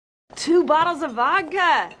2 bottles of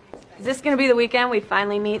vodka. Is this gonna be the weekend we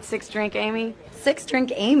finally meet Six Drink Amy? Six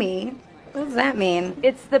Drink Amy? What does that mean?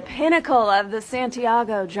 It's the pinnacle of the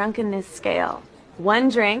Santiago drunkenness scale. 1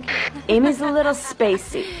 drink, Amy's a little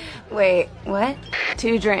spacey. Wait, what?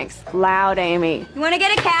 2 drinks, loud Amy. You wanna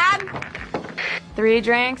get a cab? 3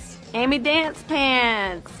 drinks, Amy dance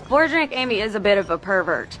pants. 4 drink Amy is a bit of a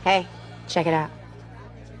pervert. Hey, check it out.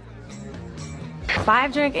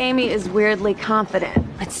 5 drink Amy is weirdly confident.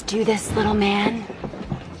 Let's do this, little man.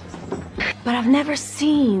 But I've never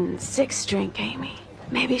seen 6 drink Amy.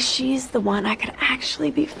 Maybe she's the one I could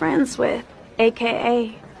actually be friends with,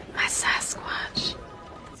 AKA my Sasquatch.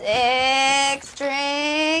 6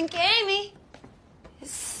 Drink Amy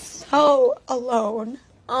is so alone.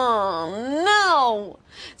 Oh no!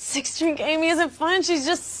 6 drink Amy isn't fun, she's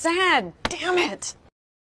just sad. Damn it!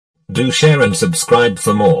 Do share and subscribe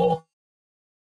for more.